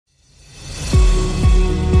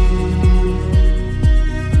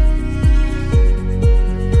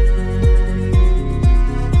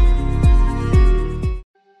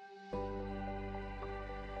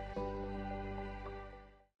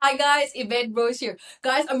Hi guys, Yvette Rose here.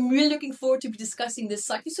 Guys, I'm really looking forward to be discussing this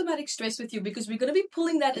psychosomatic stress with you because we're going to be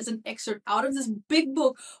pulling that as an excerpt out of this big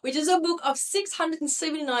book, which is a book of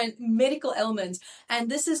 679 medical elements.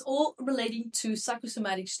 And this is all relating to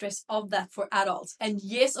psychosomatic stress of that for adults. And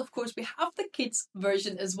yes, of course, we have the kids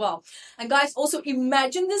version as well. And guys, also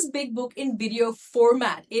imagine this big book in video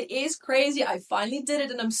format. It is crazy. I finally did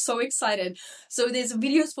it and I'm so excited. So there's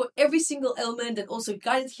videos for every single element and also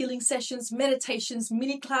guided healing sessions, meditations,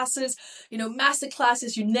 mini classes, master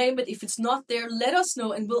classes, you name it. If it's not there, let us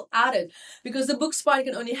know and we'll add it because the book spine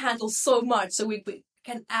can only handle so much. So we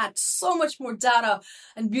can add so much more data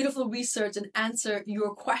and beautiful research and answer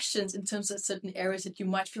your questions in terms of certain areas that you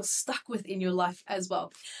might feel stuck with in your life as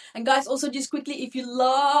well. And guys, also just quickly, if you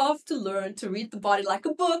love to learn to read the body like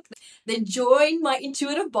a book, then join my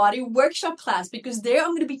intuitive body workshop class because there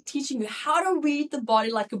I'm going to be teaching you how to read the body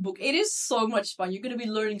like a book. It is so much fun. You're going to be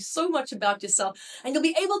learning so much about yourself and you'll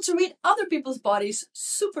be able to read other people's bodies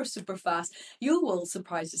super fast. You will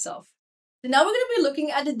surprise yourself. Now we're going to be looking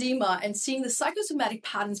at edema and seeing the psychosomatic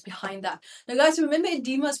patterns behind that. Now guys, remember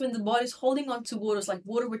edema is when the body is holding on to water, it's like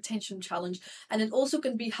water retention challenge, and it also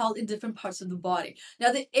can be held in different parts of the body.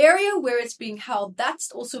 Now the area where it's being held,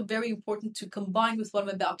 that's also very important to combine with what I'm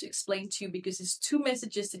about to explain to you because there's two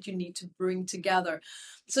messages that you need to bring together.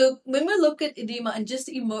 So when we look at edema and just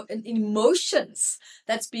emotions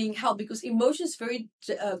that's being held, because emotions very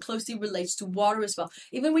closely relates to water as well.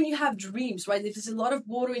 Even when you have dreams, right? If there's a lot of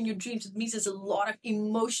water in your dreams, it means there's a lot of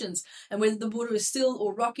emotions. And when the water is still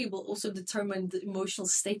or rocky, will also determine the emotional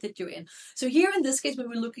state that you're in. So here in this case, when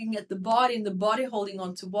we're looking at the body and the body holding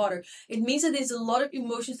on to water, it means that there's a lot of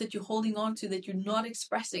emotions that you're holding on to that you're not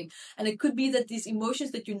expressing. And it could be that these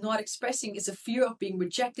emotions that you're not expressing is a fear of being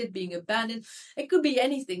rejected, being abandoned. It could be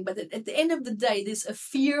anything. But at the end of the day, there's a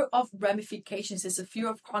fear of ramifications, there's a fear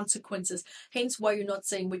of consequences, hence why you're not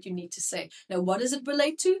saying what you need to say. Now, what does it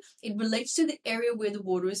relate to? It relates to the area where the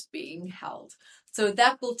water is being held. So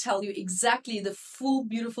that will tell you exactly the full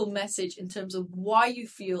beautiful message in terms of why you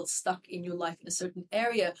feel stuck in your life in a certain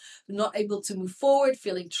area, not able to move forward,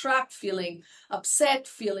 feeling trapped, feeling upset,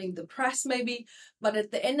 feeling depressed maybe. But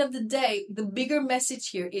at the end of the day, the bigger message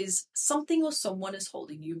here is something or someone is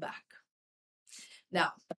holding you back.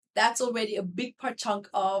 Now, that's already a big chunk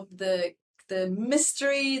of the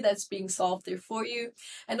mystery that's being solved there for you.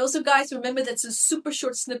 And also, guys, remember that's a super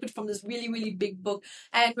short snippet from this really big book.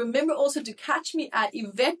 And remember also to catch me at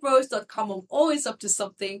YvetteRose.com. I'm always up to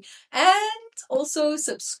something. And also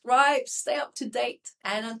subscribe, stay up to date.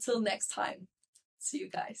 And until next time, see you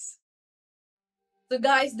guys. So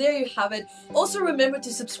guys, there you have it. Also remember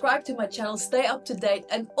to subscribe to my channel, stay up to date.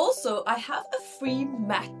 And also I have a free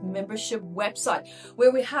MAC membership website where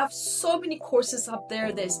we have so many courses up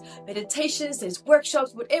there. There's meditations, there's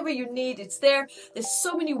workshops, whatever you need, it's there. There's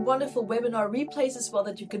so many wonderful webinar replays as well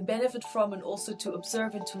that you can benefit from and also to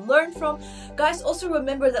observe and to learn from. Guys, also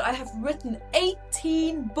remember that I have written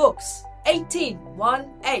 18 books. 18,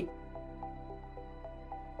 1-8.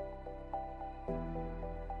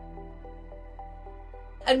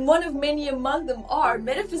 And one of many among them are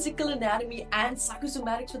Metaphysical Anatomy and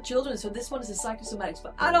Psychosomatics for Children. So this one is the Psychosomatics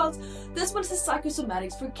for adults. This one is the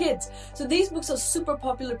Psychosomatics for kids. So these books are super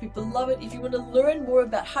popular. People love it. If you want to learn more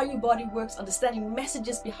about how your body works, understanding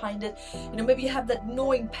messages behind it, maybe you have that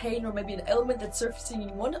gnawing pain or maybe an ailment that's surfacing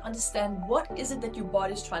and you want to understand what is it that your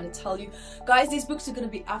body is trying to tell you. Guys, these books are going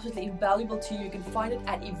to be absolutely invaluable to you. You can find it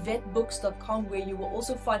at YvetteBooks.com where you will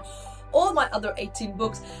also find all my other 18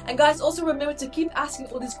 books. And guys, also remember to keep asking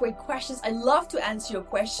all these great questions. I love to answer your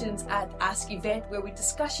questions at Ask Yvette, where we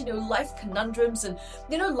discuss, life conundrums and,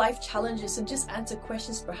 life challenges and just answer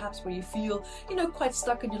questions perhaps where you feel, quite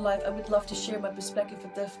stuck in your life. I would love to share my perspective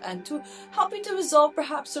with this and to help you to resolve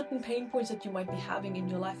perhaps certain pain points that you might be having in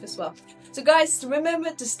your life as well. So guys,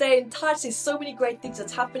 remember to stay in touch. There's so many great things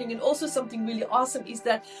that's happening. And also something really awesome is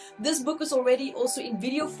that this book is already also in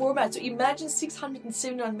video format. So imagine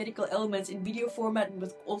 679 medical elements in video format and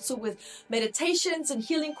with meditations and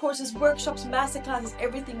healing courses, workshops, masterclasses,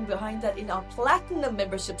 everything behind that in our platinum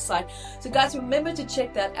membership site. So guys, remember to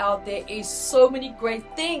check that out. There is so many great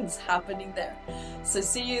things happening there. So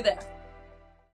see you there.